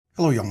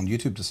Hello y'all on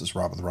YouTube, this is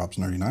Rob with Rob's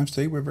Nerdy Knives.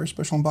 Today we have a very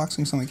special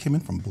unboxing, something that came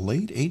in from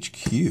Blade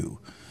HQ.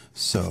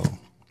 So,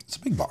 it's a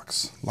big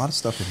box, a lot of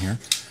stuff in here.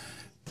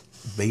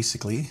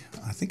 Basically,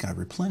 I think I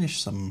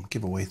replenished some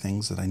giveaway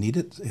things that I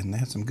needed, and they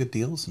had some good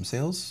deals, some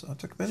sales, so I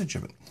took advantage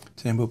of it.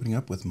 Today I'm opening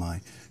up with my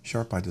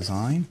Sharp by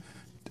Design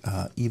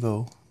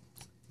Evo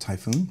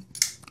Typhoon,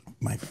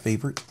 my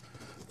favorite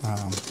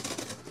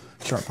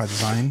Sharp by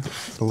Design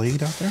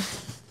blade out there.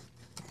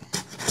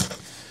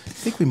 I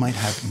think we might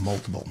have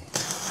multiple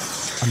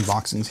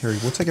unboxings here.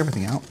 We'll take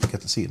everything out. You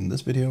get to see it in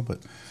this video,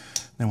 but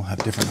then we'll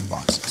have different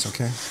unboxings,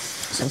 okay?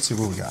 So let's see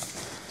what we got.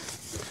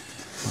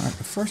 All right,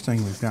 the first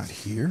thing we've got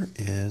here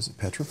is a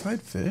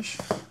petrified fish.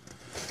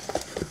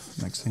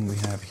 Next thing we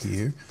have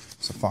here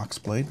is a fox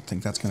blade. I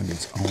think that's going to be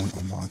its own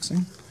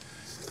unboxing.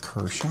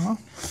 Kershaw.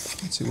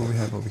 Let's see what we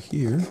have over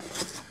here. We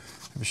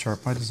have a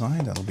Sharp by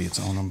Design. That'll be its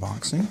own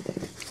unboxing.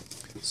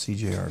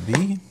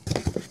 CJRB.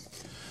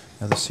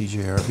 Another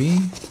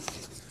CJRB.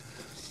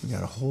 We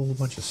got a whole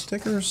bunch of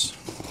stickers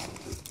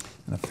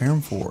and a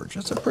Ferrum Forge.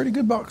 That's a pretty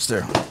good box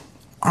there.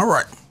 All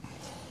right.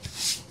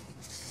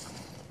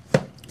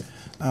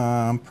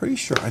 I'm pretty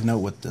sure I know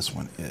what this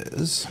one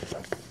is.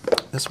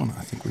 This one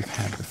I think we've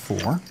had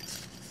before.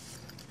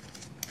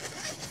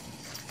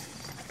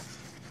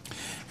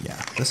 Yeah,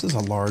 this is a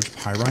large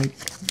pyrite,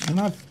 and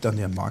I've done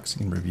the unboxing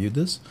and reviewed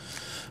this,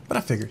 but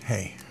I figured,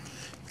 hey,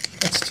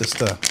 let's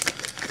just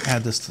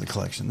add this to the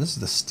collection. This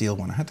is the steel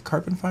one. I had the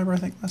carbon fiber, I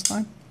think, last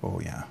time.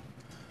 Oh, yeah.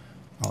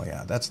 Oh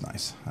yeah, that's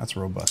nice. That's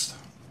robust.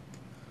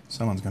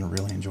 Someone's going to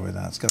really enjoy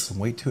that. It's got some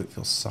weight to it.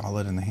 Feels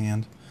solid in the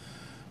hand.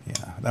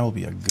 Yeah, that will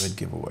be a good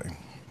giveaway.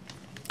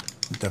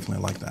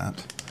 Definitely like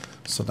that.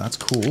 So that's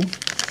cool. All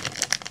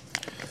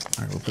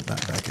right, we'll put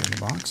that back in the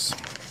box.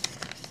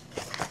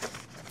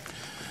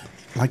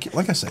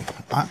 Like I say,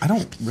 I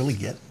don't really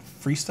get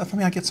free stuff. I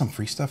mean, I get some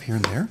free stuff here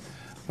and there,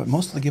 but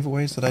most of the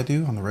giveaways that I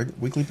do on the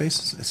weekly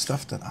basis is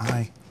stuff that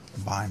I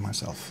buy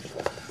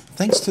myself.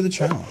 Thanks to the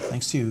channel,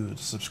 thanks to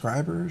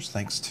subscribers,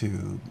 thanks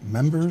to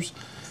members,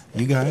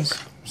 you guys.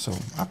 So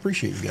I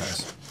appreciate you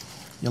guys.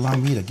 You allow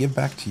me to give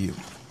back to you.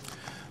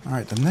 All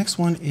right, the next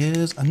one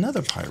is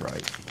another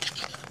pyrite.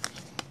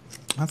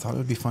 I thought it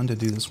would be fun to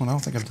do this one. I don't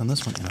think I've done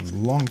this one in a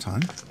long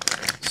time.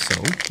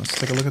 So let's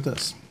take a look at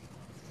this.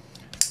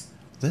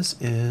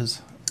 This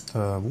is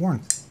the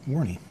Warney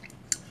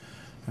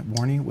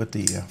with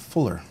the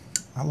Fuller.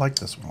 I like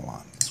this one a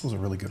lot. This was a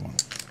really good one.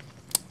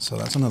 So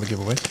that's another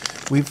giveaway.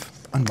 We've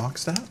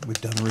unboxed that. We've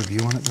done a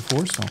review on it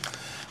before, so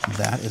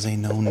that is a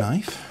known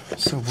knife.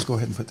 So we'll go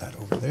ahead and put that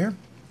over there.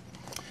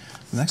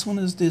 The next one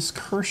is this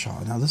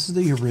Kershaw. Now this is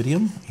the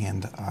Iridium,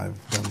 and I've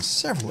done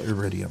several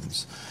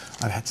Iridiums.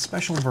 I've had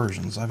special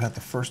versions. I've had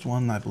the first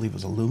one, I believe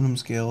was aluminum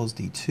scales,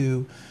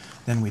 D2.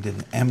 Then we did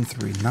an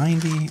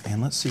M390,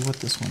 and let's see what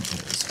this one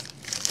is.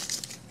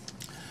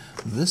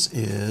 This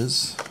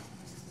is,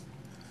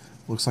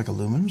 looks like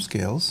aluminum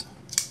scales,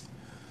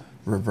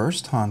 reverse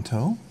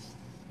Tanto.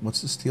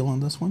 What's the steel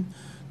on this one?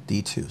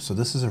 D2. So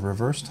this is a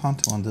reverse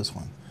Tanto on this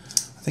one.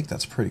 I think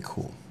that's pretty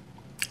cool.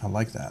 I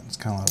like that. It's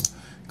kind of,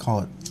 call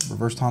it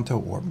reverse Tanto,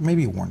 or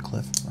maybe a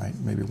Wharncliffe, right?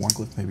 Maybe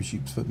Wharncliffe, maybe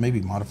sheepsfoot, maybe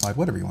modified,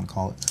 whatever you want to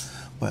call it.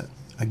 But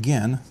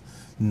again,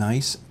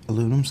 nice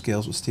aluminum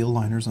scales with steel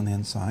liners on the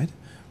inside,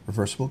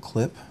 reversible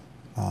clip.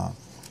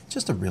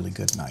 Just a really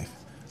good knife.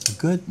 A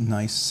good,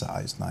 nice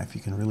sized knife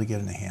you can really get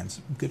in the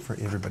hands. Good for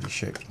everybody's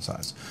shape and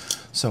size.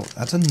 So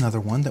that's another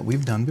one that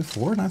we've done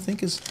before, and I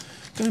think is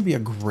going to be a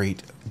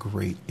great,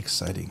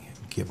 exciting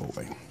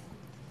giveaway.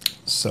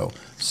 So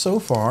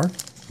far,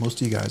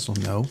 most of you guys will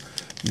know.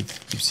 You've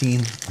seen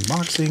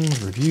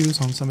unboxings,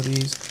 reviews on some of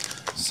these.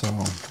 So,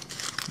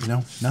 you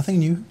know, nothing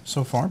new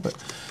so far, but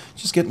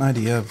just get an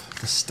idea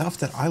of the stuff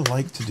that I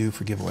like to do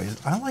for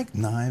giveaways. I like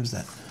knives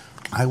that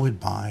I would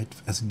buy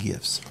as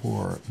gifts,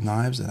 or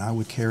knives that I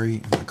would carry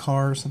in my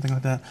car or something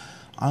like that.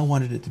 I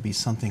wanted it to be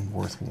something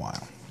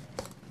worthwhile.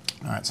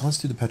 All right, so let's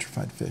do the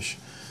petrified fish,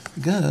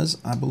 because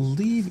I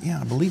believe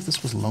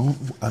this was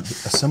loaned. A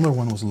similar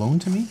one was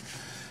loaned to me,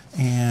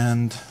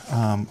 and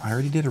I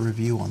already did a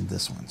review on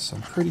this one, so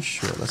I'm pretty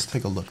sure. Let's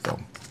take a look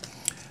though.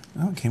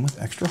 Oh, it came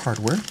with extra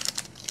hardware.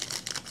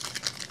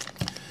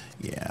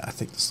 Yeah, I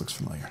think this looks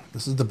familiar.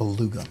 This is the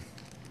Beluga,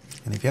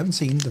 and if you haven't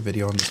seen the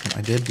video on this one,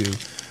 I did do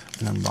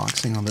an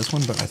unboxing on this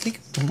one, but I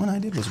think the one I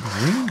did was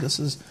green. This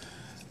is,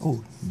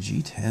 oh,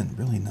 G10,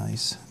 really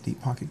nice.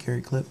 Deep pocket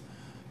carry clip.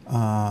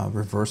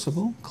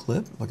 Reversible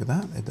clip, look at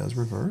that, it does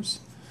reverse.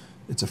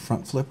 It's a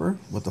front flipper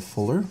with a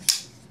Fuller.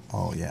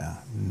 Oh yeah,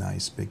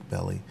 nice big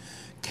belly.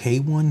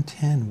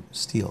 K110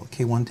 steel.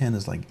 K110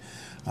 is like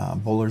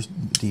Bowler's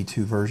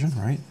D2 version,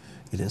 right?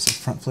 It is a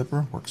front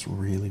flipper, works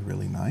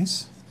really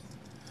nice.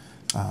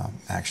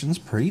 Action's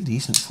pretty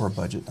decent for a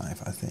budget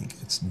knife, I think.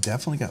 It's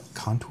definitely got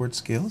contoured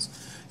scales.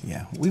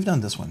 Yeah, we've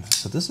done this one.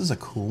 So this is a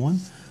cool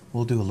one.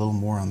 We'll do a little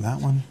more on that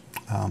one.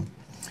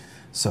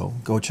 So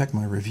go check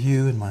my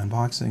review and my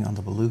unboxing on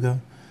the Beluga.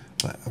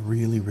 But a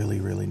really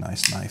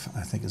nice knife.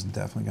 I think is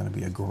definitely going to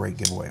be a great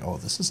giveaway. Oh,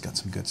 this has got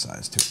some good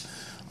size to it.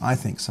 I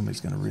think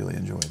somebody's going to really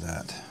enjoy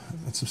that.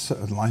 I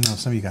know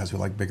some of you guys who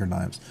like bigger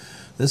knives.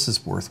 This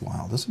is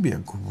worthwhile. This would be a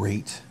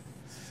great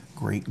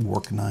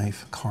work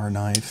knife, car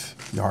knife,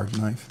 yard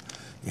knife.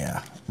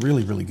 Yeah,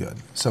 really, really good.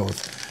 So,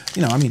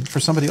 you know, I mean, for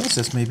somebody else,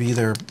 this may be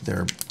their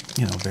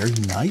you know, very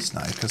nice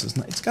knife because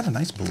it's got a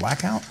nice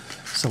blackout.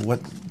 So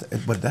what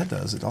that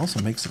does, it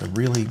also makes it a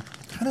really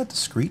kind of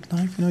discreet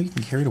knife. You know, you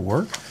can carry to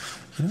work.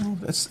 You know,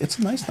 it's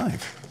a nice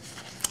knife.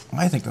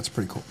 I think that's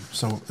pretty cool.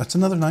 So that's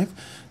another knife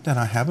that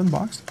I have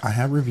unboxed. I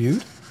have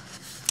reviewed.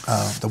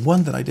 The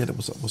one that I did, it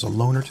was a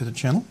loaner to the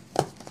channel.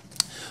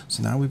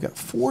 So now we've got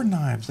 4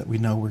 knives that we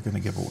know we're going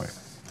to give away.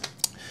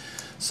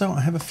 So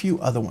I have a few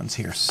other ones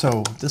here.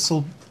 So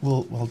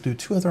we'll do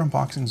 2 other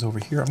unboxings over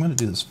here. I'm going to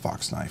do this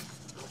fox knife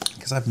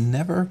because I've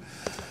never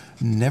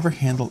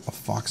handled a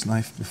fox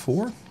knife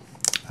before.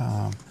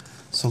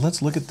 So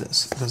let's look at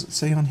this. Does it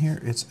say on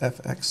here it's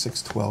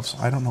FX612? So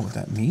I don't know what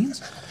that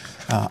means.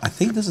 I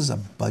think this is a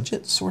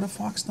budget sort of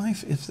fox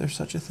knife, if there's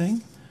such a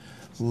thing.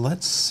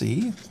 Let's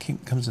see.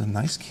 Comes in a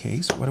nice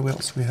case. What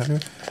else do we have here?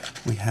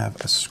 We have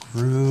a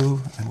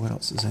screw, and what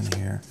else is in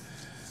here?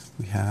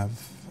 We have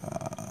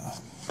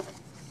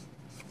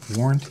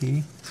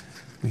warranty.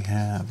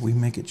 We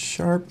make it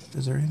sharp.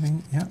 Is there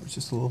anything? Yeah, it's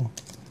just a little.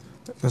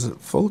 Does it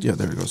fold? Yeah,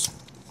 there it goes.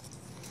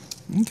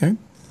 Okay.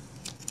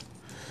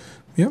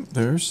 Yep,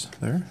 there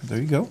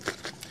you go.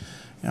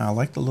 Yeah, I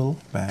like the little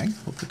bag.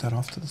 We'll put that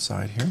off to the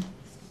side here.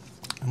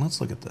 And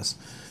let's look at this.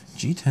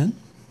 G10,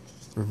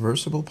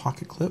 reversible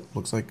pocket clip.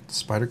 Looks like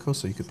Spyderco,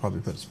 so you could probably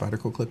put a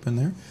Spyderco clip in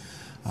there.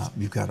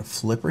 You've got a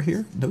flipper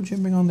here. No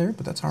jimping on there,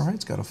 but that's all right.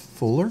 It's got a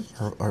fuller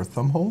or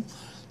thumb hole.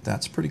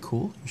 That's pretty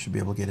cool. You should be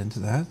able to get into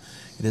that.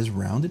 It is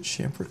rounded,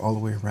 chamfered all the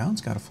way around.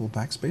 It's got a full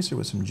back spacer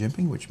with some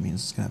jimping, which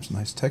means it's going to have some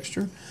nice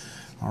texture.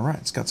 All right,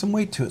 it's got some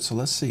weight to it, so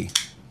let's see.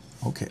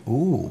 Okay,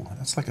 ooh,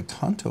 that's like a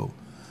Tanto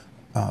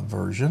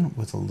version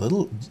with a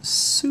little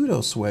pseudo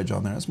swedge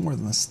on there. That's more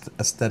than an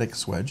aesthetic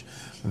swedge.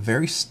 A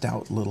very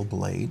stout little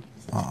blade,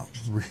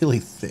 really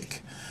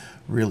thick,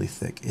 really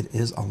thick. It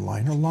is a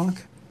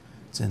Linerlock.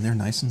 It's in there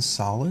nice and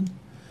solid.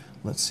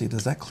 Let's see,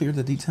 does that clear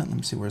the detent? Let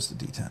me see, where's the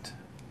detent?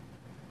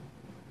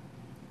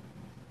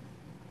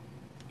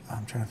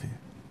 I'm trying to figure.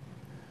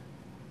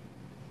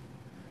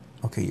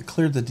 Okay, you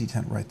cleared the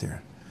detent right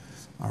there.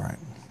 All right.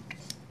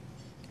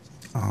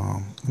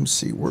 Let me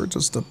see, where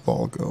does the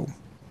ball go?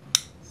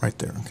 Right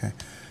there, okay.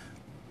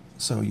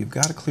 So you've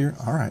got to clear,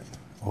 all right.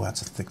 Oh,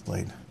 that's a thick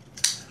blade.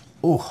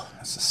 Oh,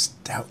 that's a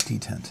stout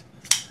detent.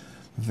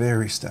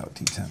 Very stout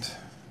detent.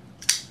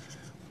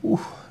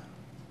 Ooh.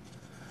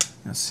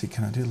 Let's see,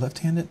 can I do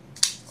left-handed?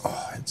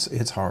 Oh,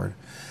 it's hard.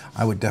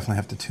 I would definitely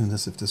have to tune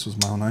this if this was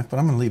my own knife, but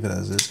I'm gonna leave it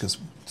as is because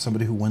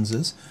somebody who wins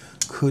this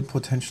could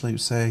potentially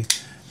say,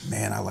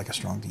 man, I like a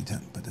strong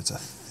detent, but it's a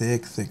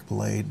thick, thick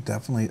blade.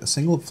 Definitely a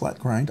single flat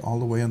grind all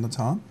the way on the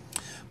top.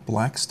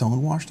 Black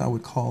stone washed, I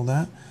would call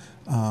that.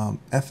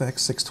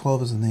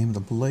 FX612 is the name of the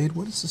blade.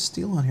 What is the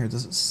steel on here?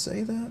 Does it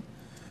say that?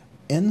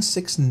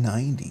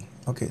 N690.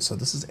 Okay, so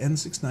this is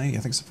N690. I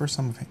think it's the first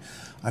time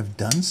I've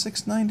done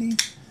 690.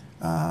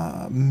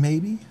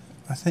 Maybe,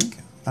 I think.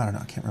 I don't know,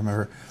 I can't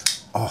remember.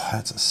 Oh,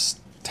 that's a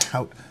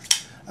stout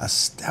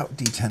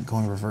detent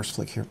going reverse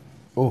flick here.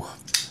 Oh,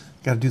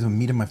 got to do the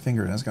meat of my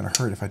finger. That's going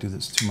to hurt if I do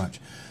this too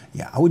much.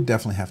 Yeah, I would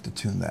definitely have to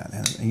tune that,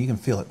 and you can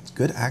feel it. It's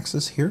good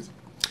axis here.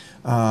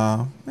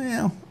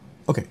 Well,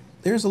 okay,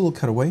 there's a little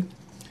cutaway.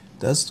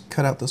 Does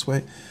cut out this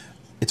way.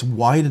 It's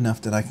wide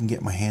enough that I can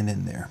get my hand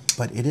in there,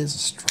 but it is a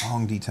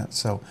strong detent,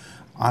 so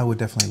I would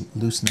definitely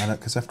loosen that up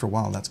because after a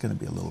while that's going to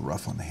be a little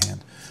rough on the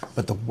hand.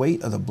 But the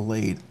weight of the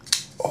blade,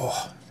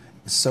 oh,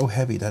 is so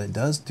heavy that it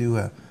does do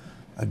a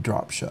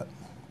drop shut.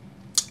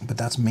 But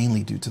that's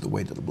mainly due to the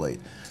weight of the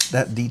blade.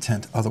 That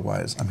detent,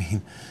 otherwise, I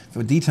mean, if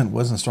a detent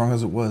wasn't as strong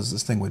as it was,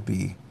 this thing would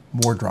be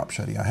more drop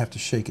shutty. I have to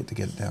shake it to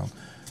get it down.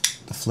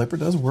 The flipper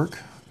does work.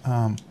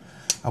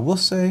 I will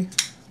say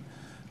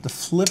the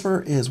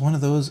flipper is one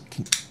of those,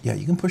 yeah,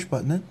 you can push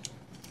button it.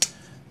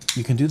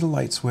 You can do the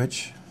light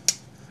switch.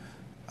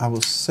 I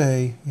will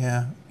say,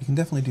 yeah, you can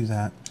definitely do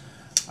that.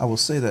 I will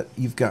say that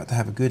you've got to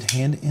have a good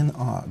hand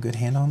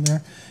on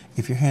there.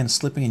 If your hand is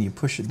slipping and you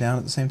push it down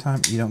at the same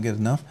time, you don't get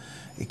enough.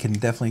 It can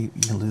definitely,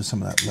 you can lose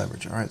some of that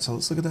leverage. All right, so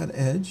let's look at that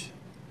edge.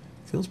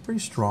 Feels pretty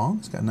strong.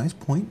 It's got a nice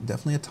point.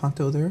 Definitely a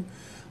Tanto there,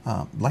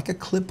 like a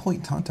clip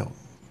point Tanto.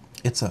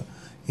 It's a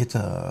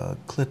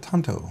clip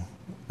Tanto.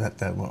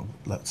 Well,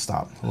 let's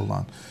stop. Hold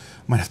on.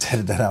 Might have to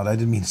edit that out. I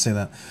didn't mean to say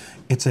that.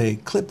 It's a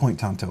clip point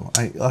Tanto.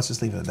 Let's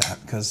just leave it at that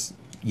because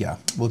yeah,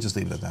 we'll just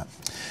leave it at that.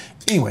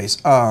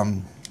 Anyways,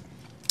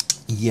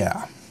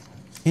 yeah,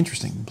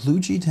 interesting. Blue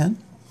G10.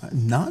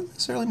 Not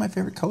necessarily my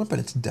favorite color, but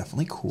it's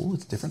definitely cool.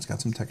 It's different. It's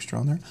got some texture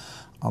on there.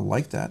 I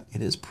like that.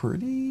 It is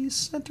pretty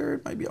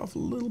centered. Might be off a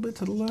little bit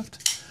to the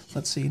left.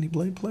 Let's see. Any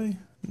blade play?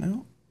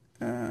 No.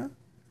 No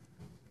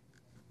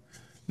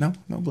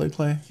blade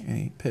play.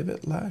 Any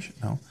pivot lash?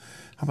 No.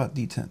 How about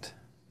detent?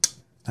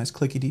 Nice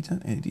clicky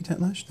detent. Any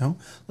detent lash? No.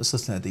 Let's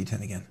listen to that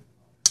detent again.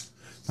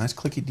 Nice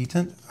clicky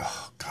detent.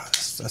 Oh God,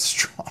 that's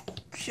strong.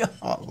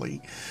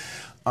 Golly.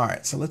 All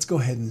right, so let's go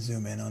ahead and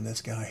zoom in on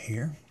this guy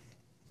here.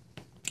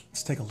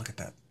 Let's take a look at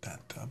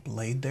that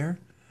blade there.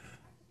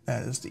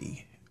 That is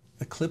the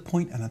clip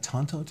point and a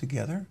Tanto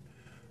together.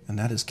 And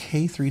that is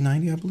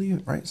K390, I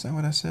believe, right? Is that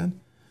what I said?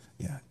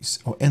 Yeah.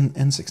 Oh,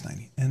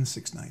 N690.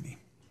 N690.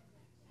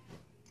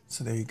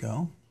 So there you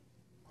go.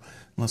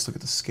 And let's look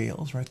at the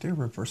scales right there.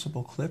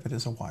 Reversible clip. It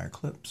is a wire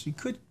clip. So you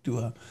could do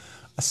a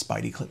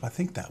Spidey clip. I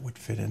think that would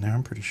fit in there,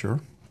 I'm pretty sure.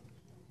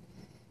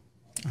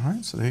 All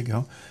right, so there you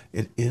go.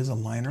 It is a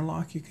liner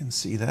lock. You can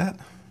see that.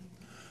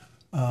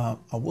 I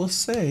will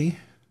say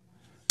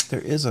there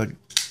is a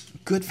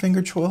good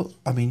finger choil.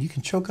 I mean, you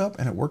can choke up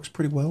and it works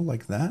pretty well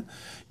like that.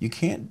 You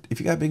can't,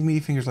 if you got big meaty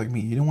fingers like me,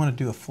 you don't want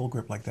to do a full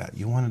grip like that.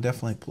 You want to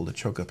definitely pull the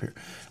choke up here.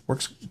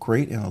 Works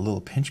great in a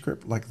little pinch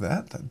grip like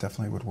that. That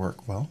definitely would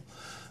work well.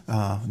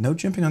 No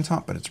jimping on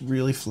top, but it's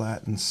really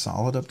flat and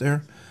solid up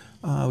there.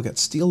 We got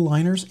steel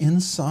liners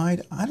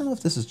inside. I don't know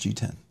if this is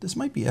G10. This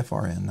might be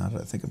FRN now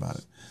that I think about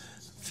it.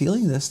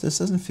 Feeling this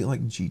doesn't feel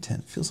like G10.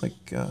 It feels like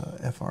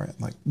FRN,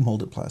 like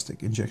molded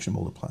plastic, injection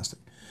molded plastic.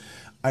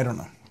 I don't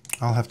know.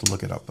 I'll have to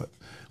look it up, but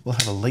we'll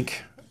have a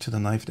link to the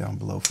knife down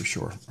below for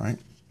sure, right?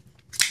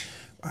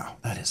 Wow,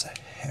 that is a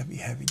heavy,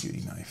 heavy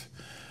duty knife.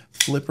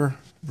 Flipper,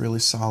 really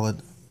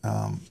solid.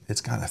 It's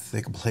got a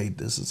thick blade.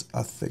 This is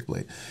a thick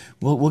blade.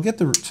 We'll get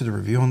to the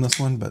review on this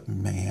one, but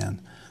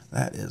man,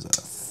 that is a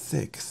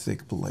thick,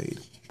 thick blade.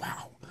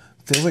 Wow.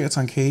 Feels like it's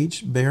on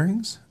cage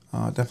bearings.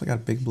 Definitely got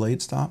a big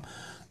blade stop.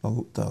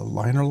 The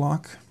liner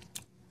lock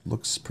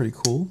looks pretty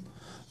cool.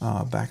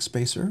 Back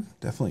spacer,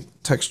 definitely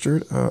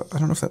textured. I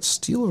don't know if that's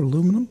steel or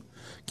aluminum.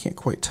 Can't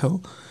quite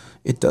tell.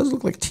 It does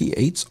look like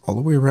T8s all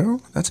the way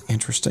around. That's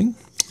interesting.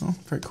 Oh,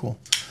 very cool.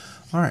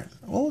 All right,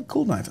 well,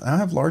 cool knife. I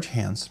have large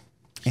hands,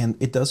 and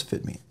it does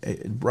fit me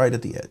right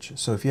at the edge.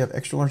 So if you have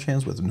extra large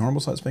hands with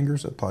normal size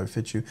fingers, it'll probably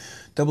fit you.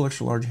 Double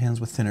extra large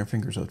hands with thinner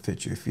fingers, it'll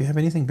fit you. If you have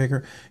anything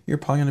bigger, you're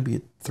probably gonna be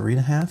at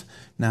 3.5.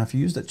 Now, if you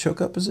use that choke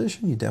up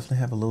position, you definitely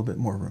have a little bit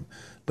more room.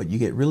 But you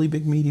get really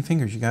big meaty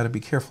fingers, you gotta be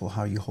careful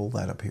how you hold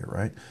that up here,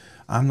 right?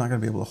 I'm not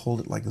gonna be able to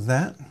hold it like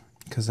that,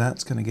 because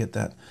that's gonna get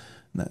that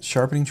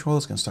sharpening choil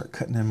is gonna start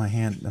cutting in my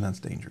hand, and that's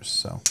dangerous.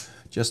 So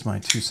just my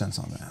 2 cents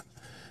on that.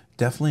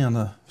 Definitely on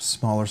the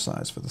smaller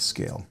size for the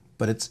scale,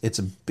 but it's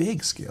a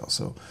big scale.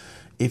 So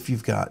if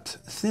you've got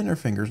thinner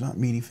fingers, not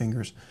meaty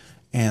fingers,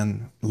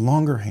 and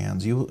longer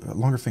hands,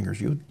 longer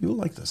fingers, you'll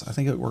like this. I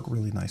think it would work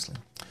really nicely.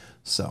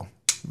 So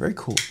very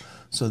cool.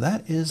 So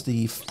that is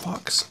the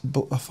Fox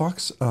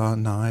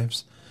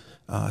Knives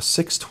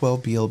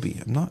 612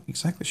 BLB. I'm not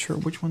exactly sure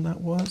which one that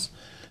was.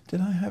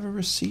 Did I have a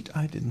receipt?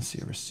 I didn't see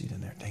a receipt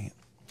in there. Dang it.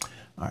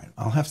 All right,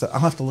 I'll have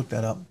to look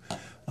that up.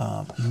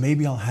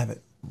 Maybe I'll have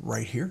it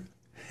right here.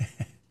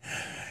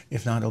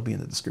 If not, it'll be in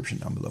the description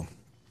down below.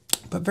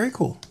 But very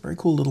cool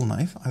little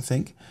knife. I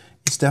think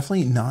it's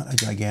definitely not a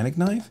gigantic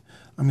knife.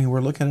 I mean,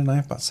 we're looking at a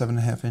knife about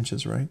 7.5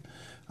 inches, right?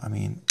 I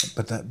mean,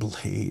 but that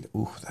blade,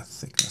 ooh, that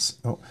thickness.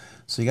 Oh,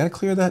 so you got to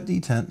clear that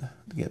detent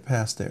to get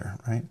past there,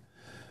 right?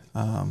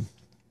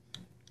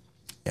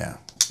 Yeah,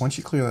 once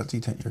you clear that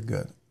detent, you're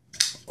good.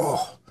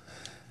 Oh,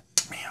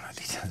 man, that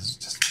detent is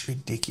just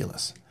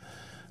ridiculous.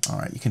 All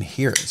right, you can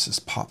hear it. It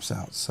just pops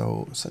out.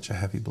 So, such a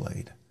heavy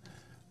blade.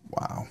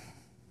 Wow.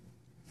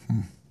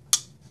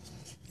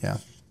 Yeah,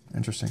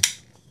 interesting.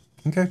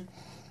 Okay,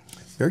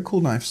 very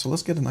cool knife. So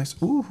let's get a nice,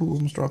 ooh,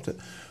 almost dropped it.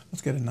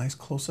 Let's get a nice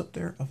close-up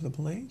there of the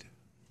blade.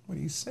 What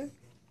do you say?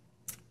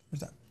 There's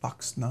that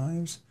Fox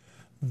Knives.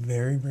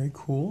 Very, very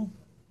cool.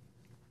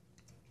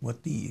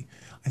 With the,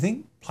 I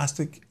think,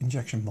 plastic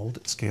injection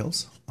molded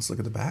scales. Let's look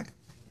at the back.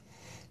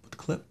 Put the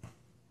clip.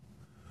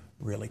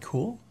 Really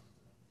cool.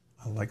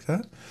 I like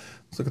that.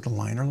 Let's look at the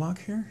liner lock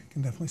here. You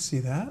can definitely see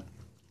that.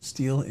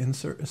 Steel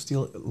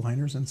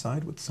liners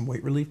inside with some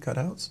weight relief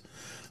cutouts.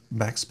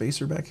 Back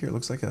spacer back here. It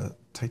looks like a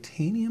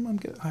titanium.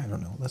 I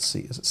don't know. Let's see.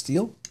 Is it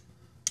steel?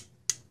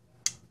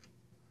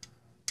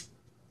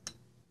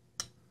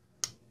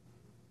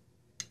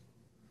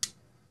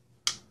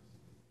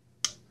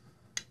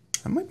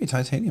 That might be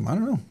titanium. I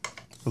don't know.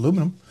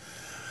 Aluminum.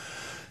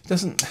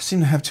 Doesn't seem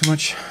to have too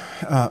much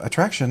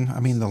attraction. I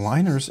mean, the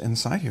liners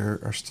inside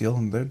here are steel,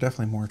 and they're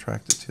definitely more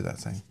attracted to that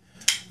thing.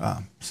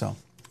 So,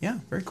 yeah,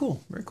 very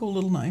cool. Very cool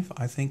little knife.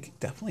 I think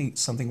definitely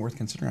something worth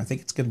considering. I think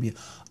it's going to be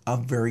a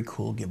very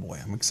cool giveaway.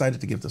 I'm excited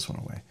to give this one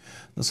away.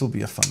 This will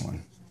be a fun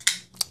one.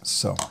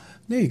 So,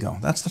 there you go.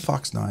 That's the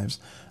Fox Knives.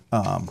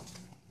 All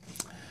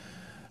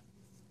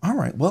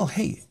right. Well,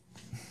 hey,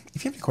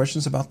 if you have any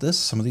questions about this,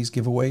 some of these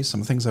giveaways, some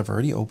of the things I've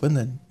already opened,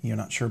 and you're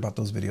not sure about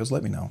those videos,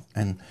 let me know.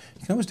 And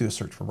you can always do a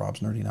search for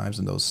Rob's Nerdy Knives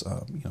and those,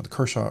 the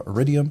Kershaw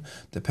Iridium,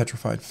 the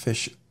Petrified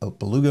Fish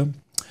Beluga,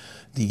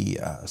 the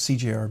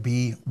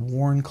CJRB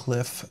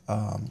Warncliffe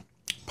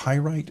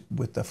Pyrite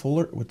with the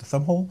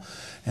thumb hole,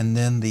 and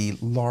then the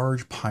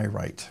large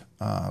Pyrite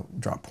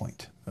drop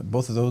point.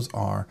 Both of those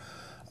are,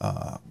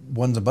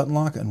 one's a button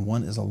lock and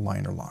one is a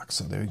liner lock.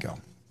 So there you go.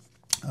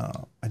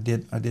 I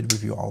did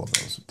review all of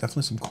those.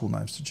 Definitely some cool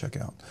knives to check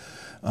out.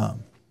 But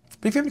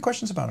if you have any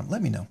questions about them,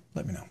 let me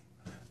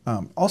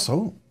know.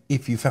 Also,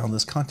 If you found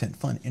this content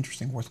fun,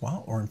 interesting,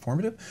 worthwhile, or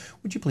informative,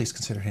 would you please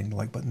consider hitting the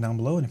like button down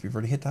below? And if you've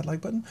already hit that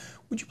like button,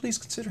 would you please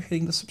consider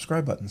hitting the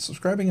subscribe button?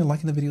 Subscribing and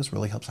liking the videos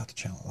really helps out the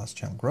channel. It allows the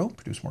channel grow,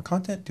 produce more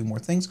content, do more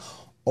things,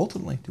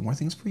 ultimately do more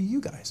things for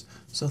you guys.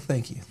 So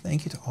thank you.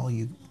 Thank you to all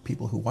you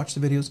people who watch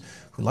the videos,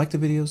 who like the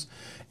videos,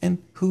 and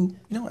who,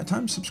 at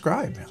times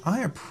subscribe.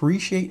 I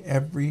appreciate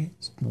every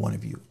one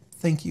of you.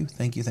 Thank you,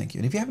 thank you, thank you.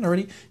 And if you haven't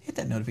already, hit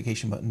that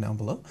notification button down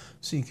below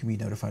so you can be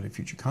notified of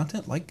future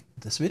content like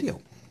this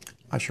video.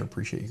 I sure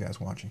appreciate you guys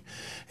watching.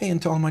 Hey,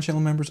 and to all my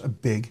channel members, a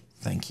big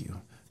thank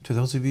you. To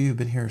those of you who've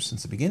been here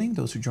since the beginning,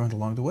 those who joined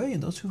along the way,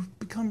 and those who've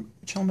become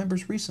channel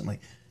members recently,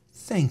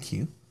 thank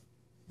you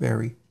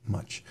very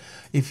much.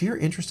 If you're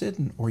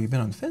interested or you've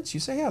been on the fence,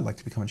 you say, hey, I'd like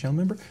to become a channel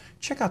member,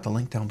 check out the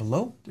link down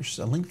below. There's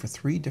a link for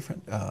 3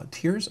 different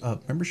tiers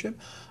of membership.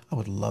 I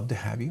would love to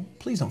have you.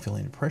 Please don't feel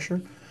any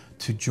pressure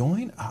to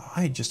join.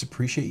 I just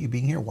appreciate you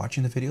being here,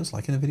 watching the videos,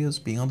 liking the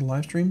videos, being on the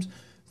live streams.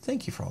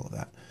 Thank you for all of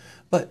that.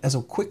 But as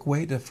a quick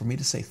way for me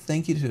to say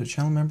thank you to the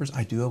channel members,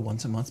 I do a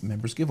once a month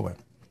members giveaway.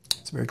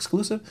 It's very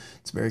exclusive.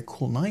 It's a very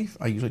cool knife.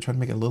 I usually try to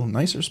make it a little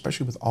nicer,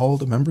 especially with all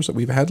the members that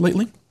we've had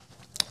lately.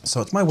 So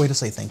it's my way to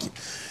say thank you.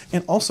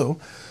 And also,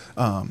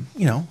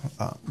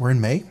 we're in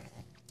May.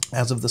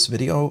 As of this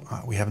video,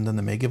 we haven't done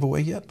the May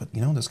giveaway yet, but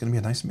there's going to be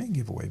a nice May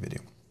giveaway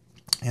video.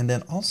 And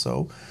then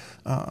also,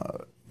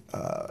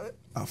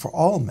 for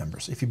all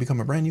members, if you become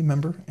a brand new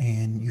member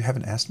and you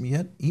haven't asked me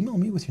yet, email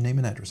me with your name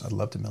and address. I'd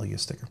love to mail you a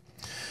sticker.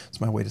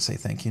 It's my way to say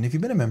thank you. And if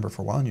you've been a member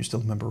for a while and you're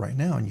still a member right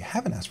now and you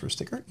haven't asked for a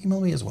sticker,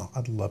 email me as well.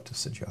 I'd love to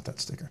send you out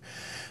that sticker.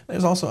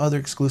 There's also other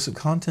exclusive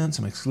content,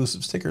 some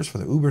exclusive stickers for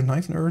the Uber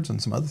knife nerds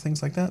and some other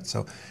things like that.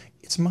 So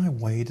it's my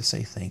way to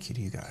say thank you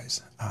to you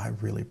guys. I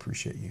really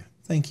appreciate you.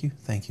 Thank you,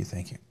 thank you,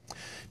 thank you.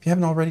 If you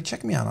haven't already,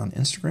 check me out on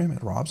Instagram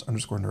at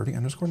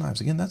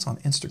robs_nerdy_knives. Again, that's on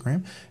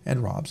Instagram at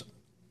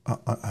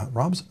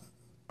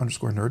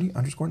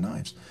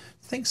robs_nerdy_knives.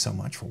 Thanks so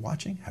much for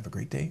watching. Have a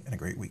great day and a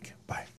great week. Bye.